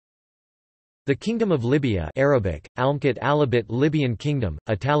The Kingdom of Libya Arabic, Almkat Alabit Libyan Kingdom,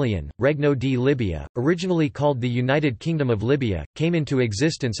 Italian, Regno di Libia, originally called the United Kingdom of Libya, came into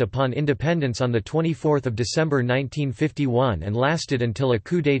existence upon independence on 24 December 1951 and lasted until a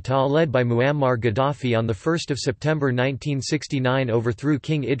coup d'état led by Muammar Gaddafi on 1 September 1969 overthrew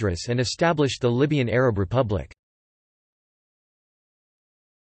King Idris and established the Libyan Arab Republic.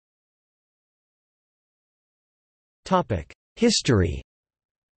 History.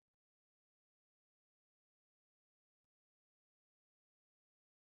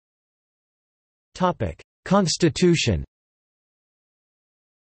 Constitution.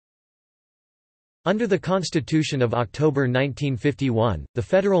 Under the Constitution of October 1951, the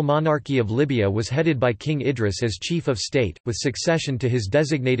federal monarchy of Libya was headed by King Idris as chief of state, with succession to his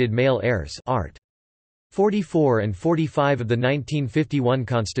designated male heirs Art. 44 and 45 of the 1951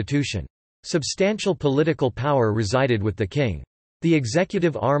 Constitution. Substantial political power resided with the king. The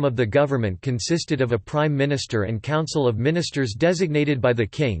executive arm of the government consisted of a prime minister and council of ministers designated by the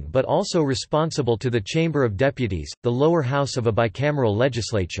king but also responsible to the Chamber of Deputies, the lower house of a bicameral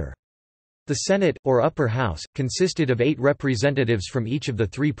legislature. The Senate, or upper house, consisted of 8 representatives from each of the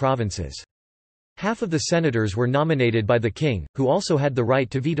 3 provinces. Half of the senators were nominated by the king, who also had the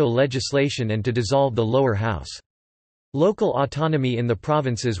right to veto legislation and to dissolve the lower house. Local autonomy in the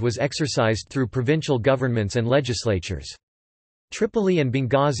provinces was exercised through provincial governments and legislatures. Tripoli and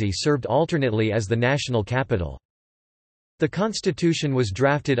Benghazi served alternately as the national capital. The constitution was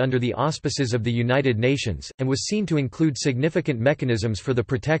drafted under the auspices of the United Nations, and was seen to include significant mechanisms for the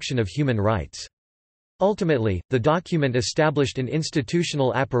protection of human rights. Ultimately, the document established an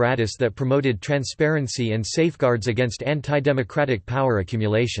institutional apparatus that promoted transparency and safeguards against anti-democratic power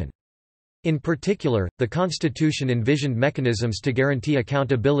accumulation. In particular, the Constitution envisioned mechanisms to guarantee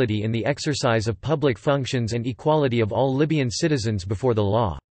accountability in the exercise of public functions and equality of all Libyan citizens before the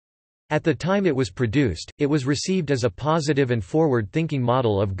law. At the time it was produced, it was received as a positive and forward-thinking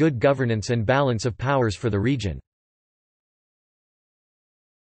model of good governance and balance of powers for the region.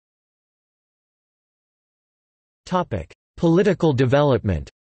 Political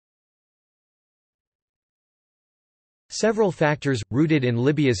development. Several factors, rooted in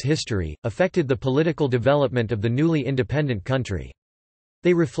Libya's history, affected the political development of the newly independent country.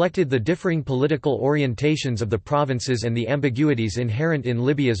 They reflected the differing political orientations of the provinces and the ambiguities inherent in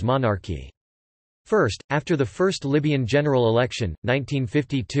Libya's monarchy. First, after the first Libyan general election,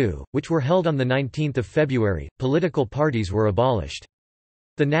 1952, which were held on 19 February, political parties were abolished.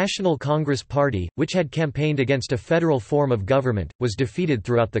 The National Congress Party, which had campaigned against a federal form of government, was defeated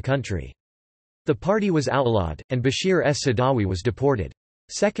throughout the country. The party was outlawed, and Bashir es-Sadawi was deported.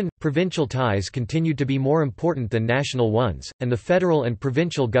 Second, provincial ties continued to be more important than national ones, and the federal and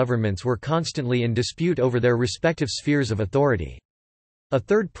provincial governments were constantly in dispute over their respective spheres of authority. A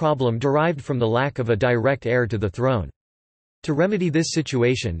third problem derived from the lack of a direct heir to the throne. To remedy this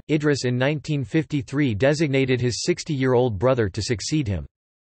situation, Idris in 1953 designated his 60-year-old brother to succeed him.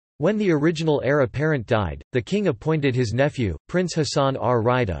 When the original heir apparent died, the king appointed his nephew, Prince Hassan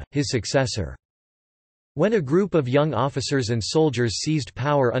ar-Rida, his successor. When a group of young officers and soldiers seized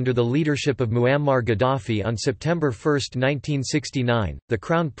power under the leadership of Muammar Gaddafi on September 1, 1969, the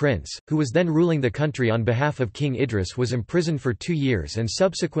crown prince, who was then ruling the country on behalf of King Idris, was imprisoned for 2 years and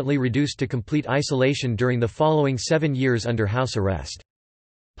subsequently reduced to complete isolation during the following 7 years under house arrest.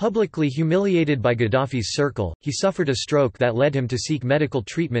 Publicly humiliated by Gaddafi's circle, he suffered a stroke that led him to seek medical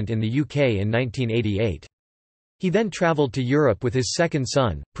treatment in the UK in 1988. He then travelled to Europe with his second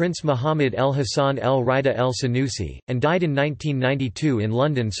son, Prince Mohammed el-Hassan el-Rida el-Sanusi, and died in 1992 in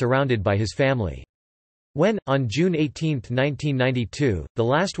London surrounded by his family. When, on June 18, 1992, the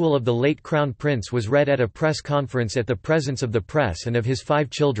last will of the late Crown Prince was read at a press conference at the presence of the press and of his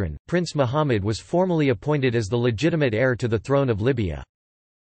 5 children, Prince Mohammed was formally appointed as the legitimate heir to the throne of Libya.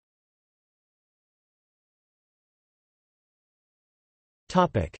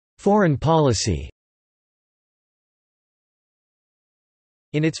 Foreign policy.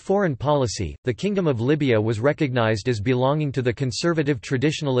 In its foreign policy, the Kingdom of Libya was recognized as belonging to the conservative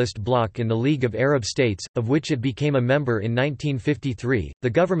traditionalist bloc in the League of Arab States, of which it became a member in 1953. The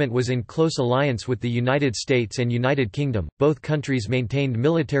government was in close alliance with the United States and United Kingdom. Both countries maintained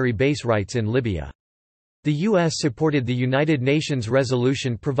military base rights in Libya. The U.S. supported the United Nations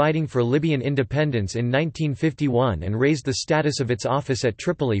resolution providing for Libyan independence in 1951 and raised the status of its office at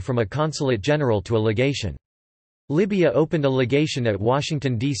Tripoli from a consulate general to a legation. Libya opened a legation at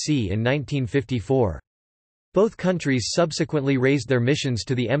Washington, D.C. in 1954. Both countries subsequently raised their missions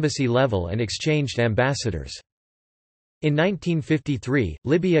to the embassy level and exchanged ambassadors. In 1953,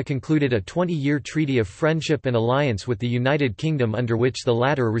 Libya concluded a 20-year treaty of friendship and alliance with the United Kingdom under which the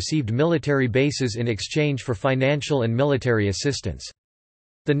latter received military bases in exchange for financial and military assistance.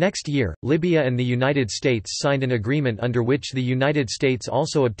 The next year, Libya and the United States signed an agreement under which the United States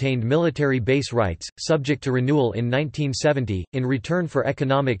also obtained military base rights, subject to renewal in 1970, in return for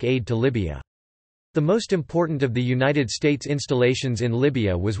economic aid to Libya. The most important of the United States installations in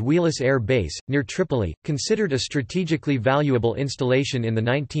Libya was Wheelis Air Base, near Tripoli, considered a strategically valuable installation in the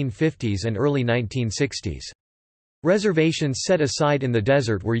 1950s and early 1960s. Reservations set aside in the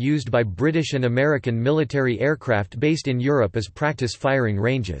desert were used by British and American military aircraft based in Europe as practice firing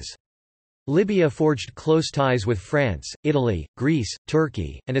ranges. Libya forged close ties with France, Italy, Greece,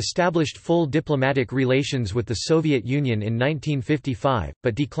 Turkey, and established full diplomatic relations with the Soviet Union in 1955,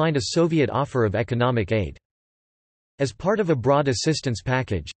 but declined a Soviet offer of economic aid. As part of a broad assistance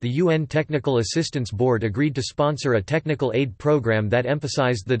package, the UN Technical Assistance Board agreed to sponsor a technical aid program that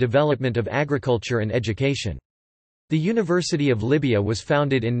emphasized the development of agriculture and education. The University of Libya was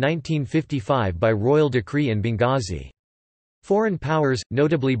founded in 1955 by royal decree in Benghazi. Foreign powers,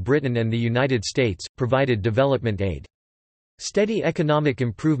 notably Britain and the United States, provided development aid. Steady economic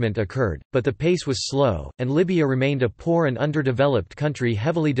improvement occurred, but the pace was slow, and Libya remained a poor and underdeveloped country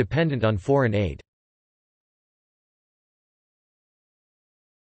heavily dependent on foreign aid.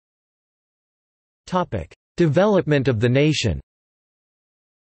 Development of the nation.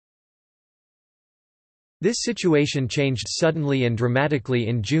 This situation changed suddenly and dramatically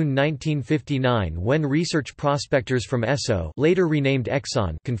in June 1959 when research prospectors from Esso, later renamed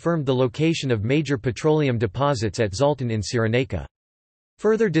Exxon, confirmed the location of major petroleum deposits at Zoltan in Cyrenaica.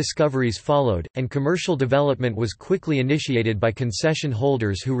 Further discoveries followed, and commercial development was quickly initiated by concession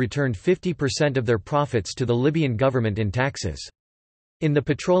holders who returned 50% of their profits to the Libyan government in taxes. In the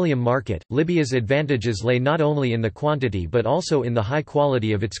petroleum market, Libya's advantages lay not only in the quantity but also in the high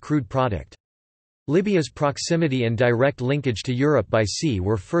quality of its crude product. Libya's proximity and direct linkage to Europe by sea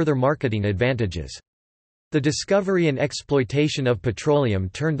were further marketing advantages. The discovery and exploitation of petroleum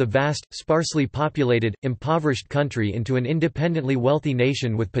turned the vast, sparsely populated, impoverished country into an independently wealthy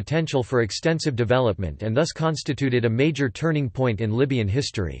nation with potential for extensive development and thus constituted a major turning point in Libyan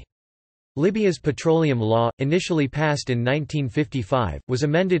history. Libya's petroleum law, initially passed in 1955, was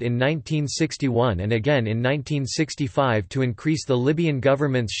amended in 1961 and again in 1965 to increase the Libyan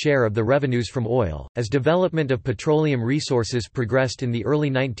government's share of the revenues from oil. As development of petroleum resources progressed in the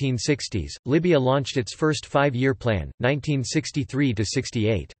early 1960s, Libya launched its first five-year plan,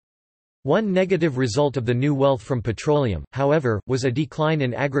 1963–68. One negative result of the new wealth from petroleum, however, was a decline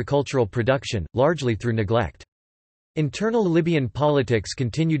in agricultural production, largely through neglect. Internal Libyan politics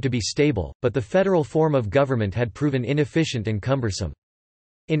continued to be stable, but the federal form of government had proven inefficient and cumbersome.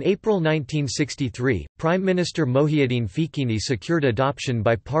 In April 1963, Prime Minister Mohiuddin Fikini secured adoption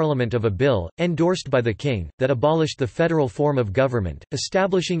by Parliament of a bill, endorsed by the king, that abolished the federal form of government,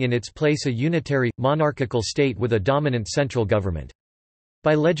 establishing in its place a unitary, monarchical state with a dominant central government.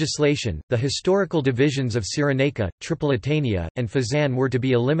 By legislation, the historical divisions of Cyrenaica, Tripolitania, and Fezzan were to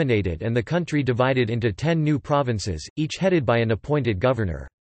be eliminated and the country divided into 10 new provinces, each headed by an appointed governor.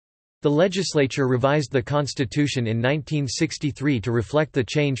 The legislature revised the constitution in 1963 to reflect the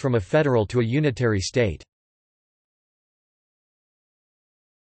change from a federal to a unitary state.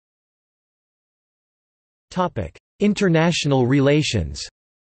 International relations.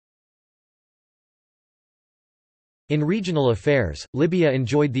 In regional affairs, Libya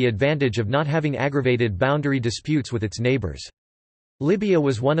enjoyed the advantage of not having aggravated boundary disputes with its neighbors. Libya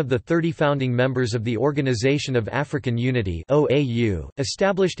was one of the 30 founding members of the Organization of African Unity (OAU),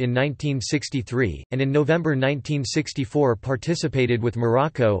 established in 1963, and in November 1964 participated with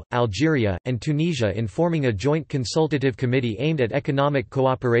Morocco, Algeria, and Tunisia in forming a joint consultative committee aimed at economic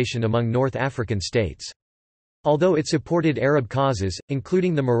cooperation among North African states. Although it supported Arab causes,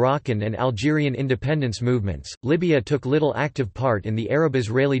 including the Moroccan and Algerian independence movements, Libya took little active part in the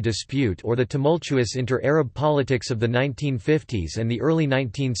Arab-Israeli dispute or the tumultuous inter-Arab politics of the 1950s and the early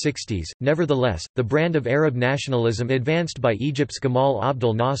 1960s. Nevertheless, the brand of Arab nationalism advanced by Egypt's Gamal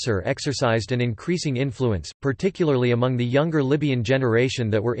Abdel Nasser exercised an increasing influence, particularly among the younger Libyan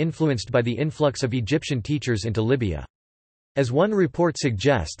generation that were influenced by the influx of Egyptian teachers into Libya. As one report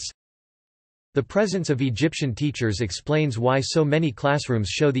suggests, the presence of Egyptian teachers explains why so many classrooms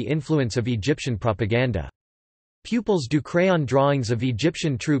show the influence of Egyptian propaganda. Pupils do crayon drawings of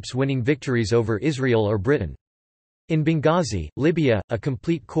Egyptian troops winning victories over Israel or Britain. In Benghazi, Libya, a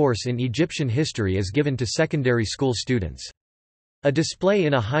complete course in Egyptian history is given to secondary school students. A display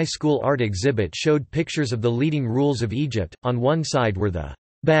in a high school art exhibit showed pictures of the leading rules of Egypt. On one side were the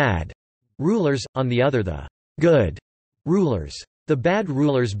bad rulers, on the other the good Rulers. The bad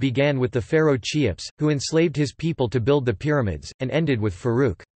rulers began with the pharaoh Cheops, who enslaved his people to build the pyramids, and ended with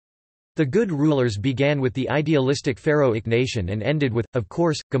Farouk. The good rulers began with the idealistic pharaoh Akhenaten and ended with, of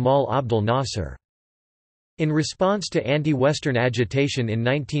course, Gamal Abdel Nasser. In response to anti-Western agitation in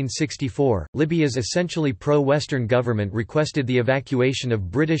 1964, Libya's essentially pro-Western government requested the evacuation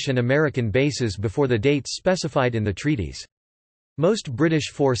of British and American bases before the dates specified in the treaties. Most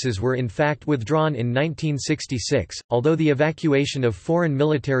British forces were in fact withdrawn in 1966, although the evacuation of foreign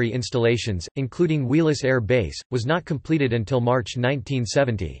military installations, including Wheelus Air Base, was not completed until March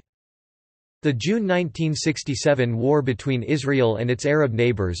 1970. The June 1967 war between Israel and its Arab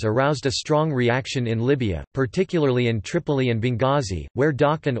neighbors aroused a strong reaction in Libya, particularly in Tripoli and Benghazi, where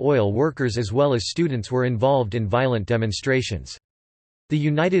dock and oil workers as well as students were involved in violent demonstrations. The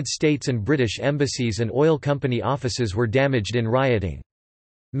United States and British embassies and oil company offices were damaged in rioting.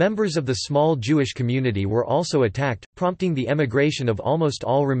 Members of the small Jewish community were also attacked, prompting the emigration of almost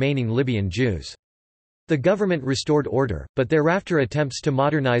all remaining Libyan Jews. The government restored order, but thereafter attempts to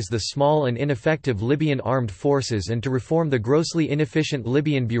modernize the small and ineffective Libyan armed forces and to reform the grossly inefficient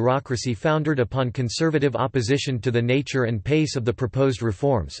Libyan bureaucracy founded upon conservative opposition to the nature and pace of the proposed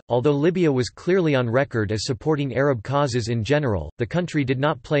reforms. Although Libya was clearly on record as supporting Arab causes in general, the country did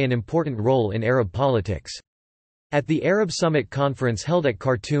not play an important role in Arab politics. At the Arab Summit Conference held at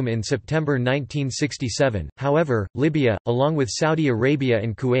Khartoum in September 1967, however, Libya, along with Saudi Arabia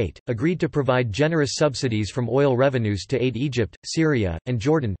and Kuwait, agreed to provide generous subsidies from oil revenues to aid Egypt, Syria, and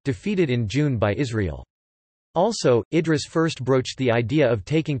Jordan, defeated in June by Israel. Also, Idris first broached the idea of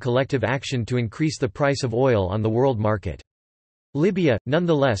taking collective action to increase the price of oil on the world market. Libya,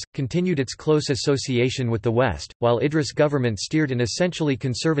 nonetheless, continued its close association with the West, while Idris' government steered an essentially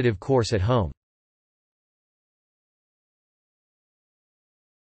conservative course at home.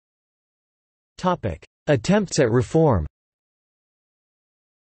 Attempts at reform.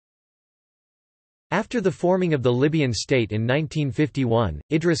 After the forming of the Libyan state in 1951,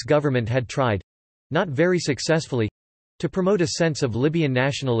 Idris' government had tried—not very successfully—to promote a sense of Libyan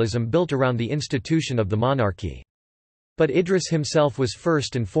nationalism built around the institution of the monarchy. But Idris himself was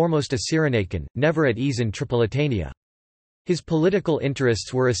first and foremost a Cyrenaican, never at ease in Tripolitania. His political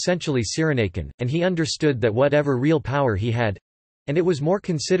interests were essentially Cyrenaican, and he understood that whatever real power he had—and it was more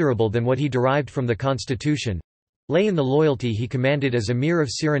considerable than what he derived from the constitution—lay in the loyalty he commanded as Emir of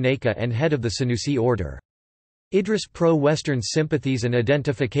Cyrenaica and head of the Senussi order. Idris' pro-Western sympathies and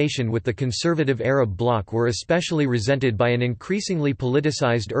identification with the conservative Arab bloc were especially resented by an increasingly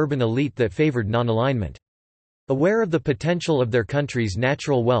politicized urban elite that favored non-alignment. Aware of the potential of their country's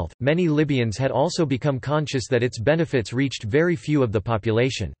natural wealth, many Libyans had also become conscious that its benefits reached very few of the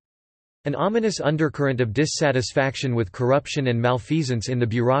population. An ominous undercurrent of dissatisfaction with corruption and malfeasance in the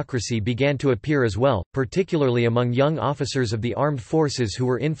bureaucracy began to appear as well, particularly among young officers of the armed forces who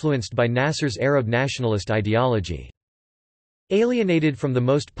were influenced by Nasser's Arab nationalist ideology. Alienated from the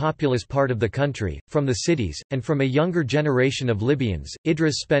most populous part of the country, from the cities, and from a younger generation of Libyans,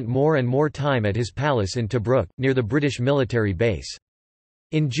 Idris spent more and more time at his palace in Tobruk, near the British military base.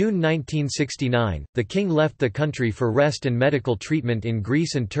 In June 1969, the king left the country for rest and medical treatment in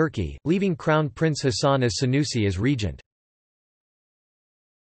Greece and Turkey, leaving Crown Prince Hassan as Senussi as regent.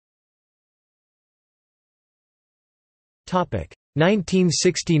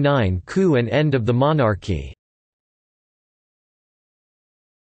 1969 coup and end of the monarchy.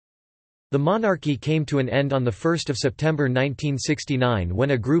 The monarchy came to an end on 1 September 1969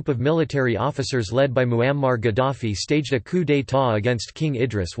 when a group of military officers led by Muammar Gaddafi staged a coup d'état against King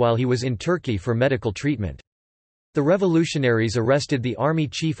Idris while he was in Turkey for medical treatment. The revolutionaries arrested the army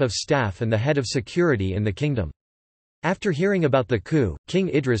chief of staff and the head of security in the kingdom. After hearing about the coup, King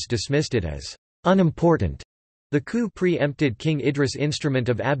Idris dismissed it as unimportant. The coup pre-empted King Idris' instrument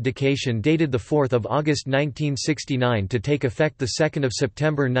of abdication dated 4 August 1969 to take effect 2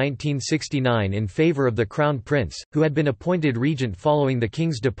 September 1969 in favor of the Crown Prince, who had been appointed regent following the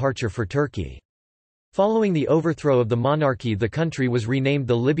king's departure for Turkey. Following the overthrow of the monarchy, the country was renamed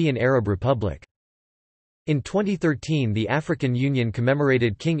the Libyan Arab Republic. In 2013, the African Union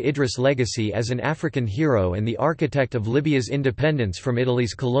commemorated King Idris' legacy as an African hero and the architect of Libya's independence from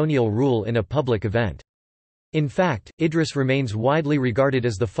Italy's colonial rule in a public event. In fact, Idris remains widely regarded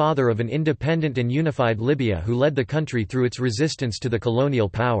as the father of an independent and unified Libya who led the country through its resistance to the colonial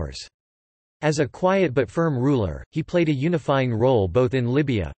powers. As a quiet but firm ruler, he played a unifying role both in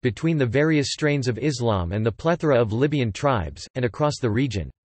Libya, between the various strains of Islam and the plethora of Libyan tribes, and across the region.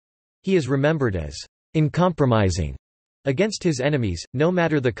 He is remembered as uncompromising against his enemies, no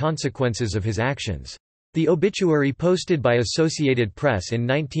matter the consequences of his actions. The obituary posted by Associated Press in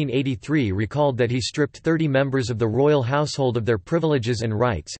 1983 recalled that he stripped 30 members of the royal household of their privileges and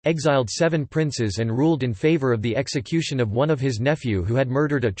rights, exiled 7 princes and ruled in favor of the execution of one of his nephew who had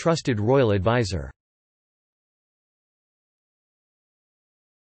murdered a trusted royal advisor.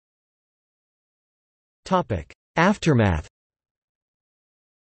 Aftermath.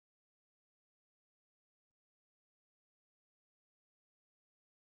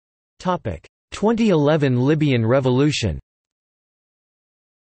 Topic: 2011 Libyan revolution.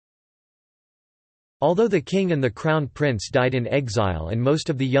 Although the king and the crown prince died in exile and most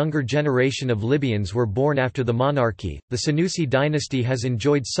of the younger generation of Libyans were born after the monarchy, the Senussi dynasty has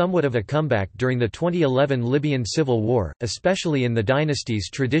enjoyed somewhat of a comeback during the 2011 Libyan civil war, especially in the dynasty's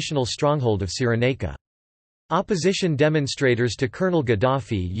traditional stronghold of Cyrenaica. Opposition demonstrators to Colonel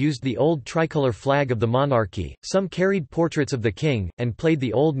Gaddafi used the old tricolor flag of the monarchy, some carried portraits of the king, and played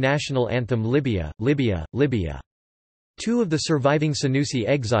the old national anthem Libya, Libya, Libya. 2 of the surviving Senussi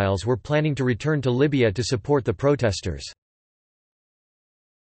exiles were planning to return to Libya to support the protesters.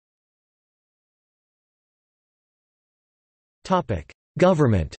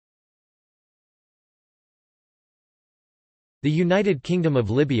 Government. The United Kingdom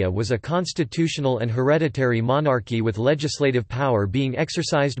of Libya was a constitutional and hereditary monarchy with legislative power being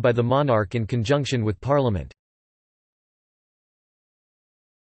exercised by the monarch in conjunction with parliament.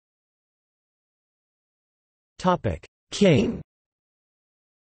 King.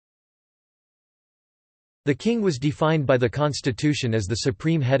 The king was defined by the constitution as the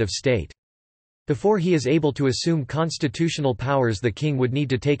supreme head of state. Before he is able to assume constitutional powers, the king would need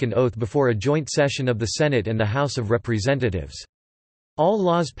to take an oath before a joint session of the Senate and the House of Representatives. All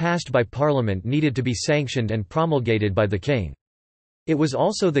laws passed by Parliament needed to be sanctioned and promulgated by the king. It was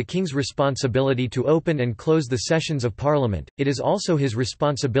also the king's responsibility to open and close the sessions of Parliament. It is also his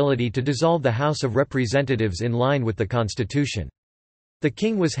responsibility to dissolve the House of Representatives in line with the constitution. The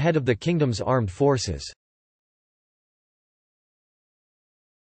king was head of the kingdom's armed forces.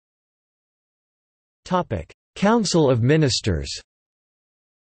 Council of Ministers.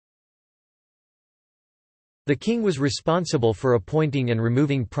 The king was responsible for appointing and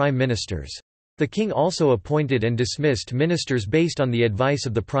removing prime ministers. The king also appointed and dismissed ministers based on the advice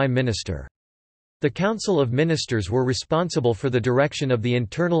of the prime minister. The Council of Ministers were responsible for the direction of the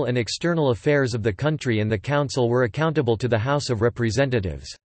internal and external affairs of the country, and the council were accountable to the House of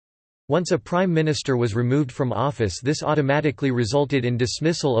Representatives. Once a prime minister was removed from office, this automatically resulted in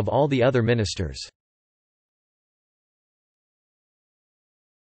dismissal of all the other ministers.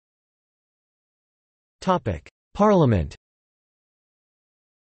 Parliament.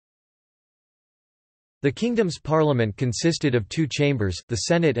 The kingdom's parliament consisted of 2 chambers, the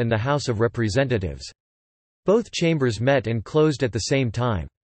Senate and the House of Representatives. Both chambers met and closed at the same time.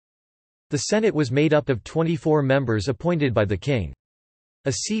 The Senate was made up of 24 members appointed by the king.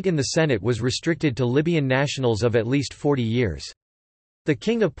 A seat in the Senate was restricted to Libyan nationals of at least 40 years. The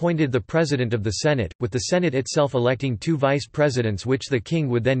king appointed the president of the Senate, with the Senate itself electing 2 vice presidents which the king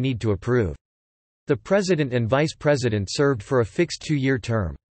would then need to approve. The president and vice president served for a fixed 2-year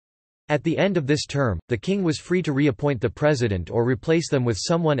term. At the end of this term, the king was free to reappoint the president or replace them with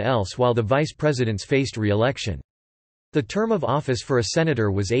someone else while the vice presidents faced re-election. The term of office for a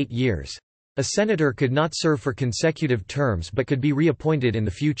senator was 8 years. A senator could not serve for consecutive terms but could be reappointed in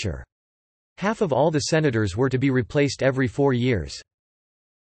the future. Half of all the senators were to be replaced every 4 years.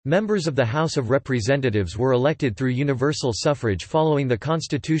 Members of the House of Representatives were elected through universal suffrage following the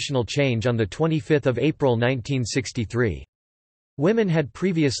constitutional change on 25 April 1963. Women had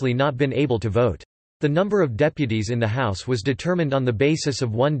previously not been able to vote. The number of deputies in the House was determined on the basis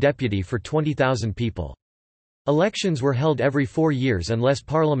of 1 deputy for 20,000 people. Elections were held every 4 years unless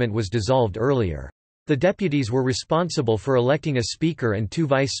Parliament was dissolved earlier. The deputies were responsible for electing a speaker and 2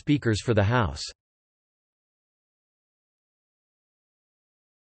 vice speakers for the House.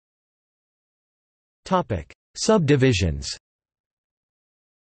 Subdivisions.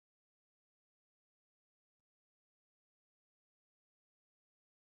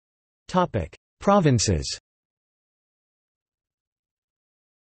 Provinces.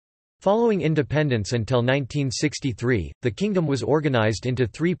 Following independence until 1963, the kingdom was organized into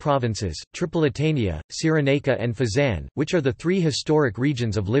 3 provinces, Tripolitania, Cyrenaica and Fezzan, which are the 3 historic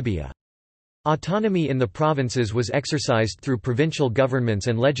regions of Libya. Autonomy in the provinces was exercised through provincial governments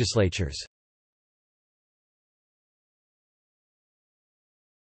and legislatures.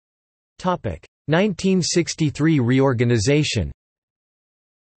 1963 reorganization.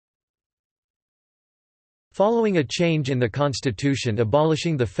 Following a change in the constitution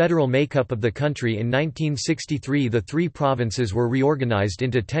abolishing the federal makeup of the country in 1963, the three provinces were reorganized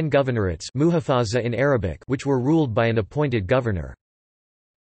into 10 governorates muhafaza in Arabic, which were ruled by an appointed governor.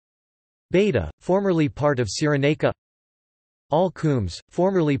 Beta, formerly part of Cyrenaica. Al-Qums,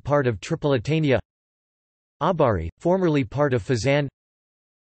 formerly part of Tripolitania. Abari, formerly part of Fezzan.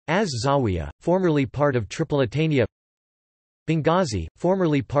 Az-Zawiya, formerly part of Tripolitania. Benghazi,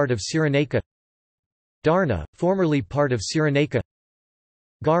 formerly part of Cyrenaica. Darna, formerly part of Cyrenaica.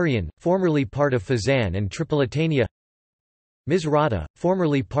 Garian, formerly part of Fezzan and Tripolitania. Misrata,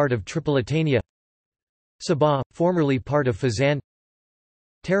 formerly part of Tripolitania. Sabah, formerly part of Fezzan.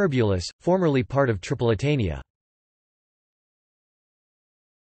 Tarabulus, formerly part of Tripolitania.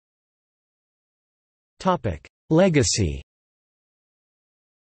 Legacy.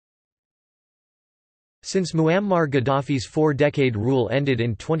 Since Muammar Gaddafi's four-decade rule ended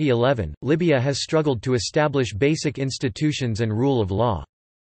in 2011, Libya has struggled to establish basic institutions and rule of law.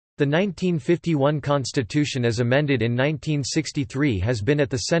 The 1951 constitution as amended in 1963 has been at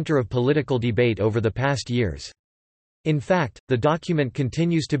the center of political debate over the past years. In fact, the document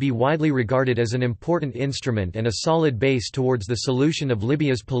continues to be widely regarded as an important instrument and a solid base towards the solution of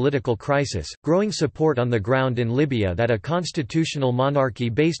Libya's political crisis. Growing support on the ground in Libya that a constitutional monarchy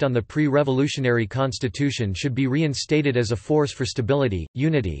based on the pre-revolutionary constitution should be reinstated as a force for stability,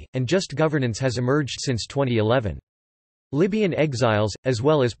 unity, and just governance has emerged since 2011. Libyan exiles, as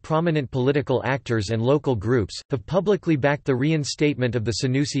well as prominent political actors and local groups, have publicly backed the reinstatement of the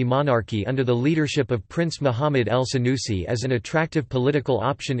Senussi monarchy under the leadership of Prince Mohammed El Senussi as an attractive political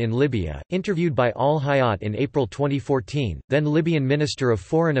option in Libya. Interviewed by Al Hayat in April 2014, then Libyan Minister of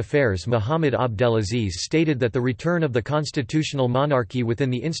Foreign Affairs Mohammed Abdelaziz stated that the return of the constitutional monarchy within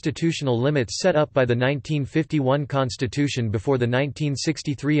the institutional limits set up by the 1951 constitution before the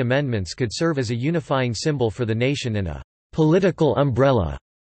 1963 amendments could serve as a unifying symbol for the nation and a political umbrella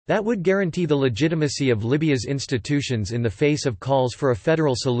that would guarantee the legitimacy of Libya's institutions in the face of calls for a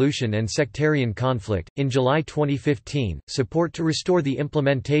federal solution and sectarian conflict. In July 2015, support to restore the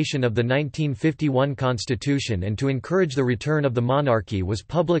implementation of the 1951 constitution and to encourage the return of the monarchy was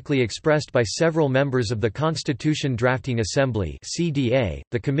publicly expressed by several members of the Constitution Drafting Assembly (CDA),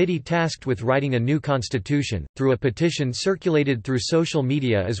 the committee tasked with writing a new constitution, through a petition circulated through social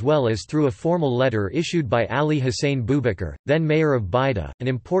media as well as through a formal letter issued by Ali Hussein Boubacar, then mayor of Baida, an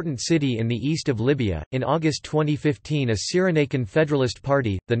important city in the east of Libya. In August 2015, a Cyrenaican Federalist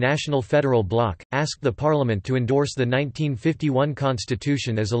Party, the National Federal Bloc, asked the parliament to endorse the 1951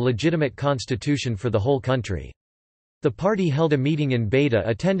 constitution as a legitimate constitution for the whole country. The party held a meeting in Baida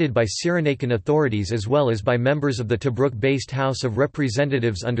attended by Cyrenaican authorities as well as by members of the Tobruk-based House of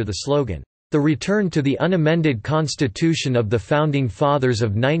Representatives under the slogan, "The return to the unamended constitution of the Founding Fathers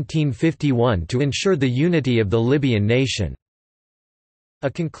of 1951 to ensure the unity of the Libyan nation." A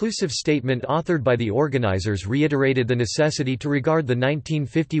conclusive statement authored by the organizers reiterated the necessity to regard the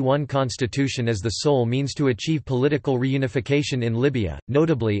 1951 constitution as the sole means to achieve political reunification in Libya.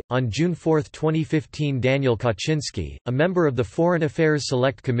 Notably, on June 4, 2015, Daniel Kaczynski, a member of the Foreign Affairs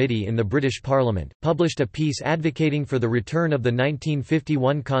Select Committee in the British Parliament, published a piece advocating for the return of the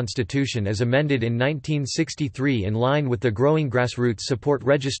 1951 constitution as amended in 1963 in line with the growing grassroots support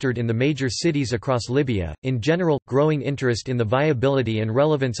registered in the major cities across Libya. In general, growing interest in the viability and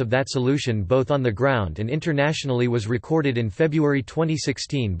relevance of that solution both on the ground and internationally was recorded in February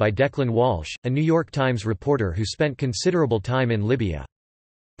 2016 by Declan Walsh, a New York Times reporter who spent considerable time in Libya.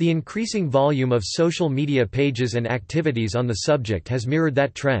 The increasing volume of social media pages and activities on the subject has mirrored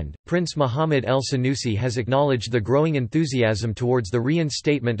that trend. Prince Mohammed El Senussi has acknowledged the growing enthusiasm towards the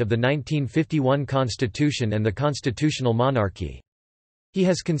reinstatement of the 1951 constitution and the constitutional monarchy. He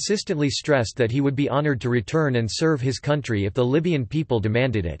has consistently stressed that he would be honored to return and serve his country if the Libyan people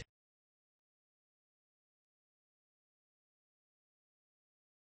demanded it.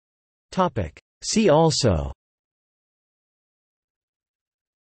 See also: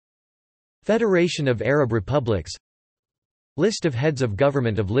 Federation of Arab Republics, List of heads of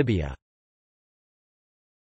government of Libya.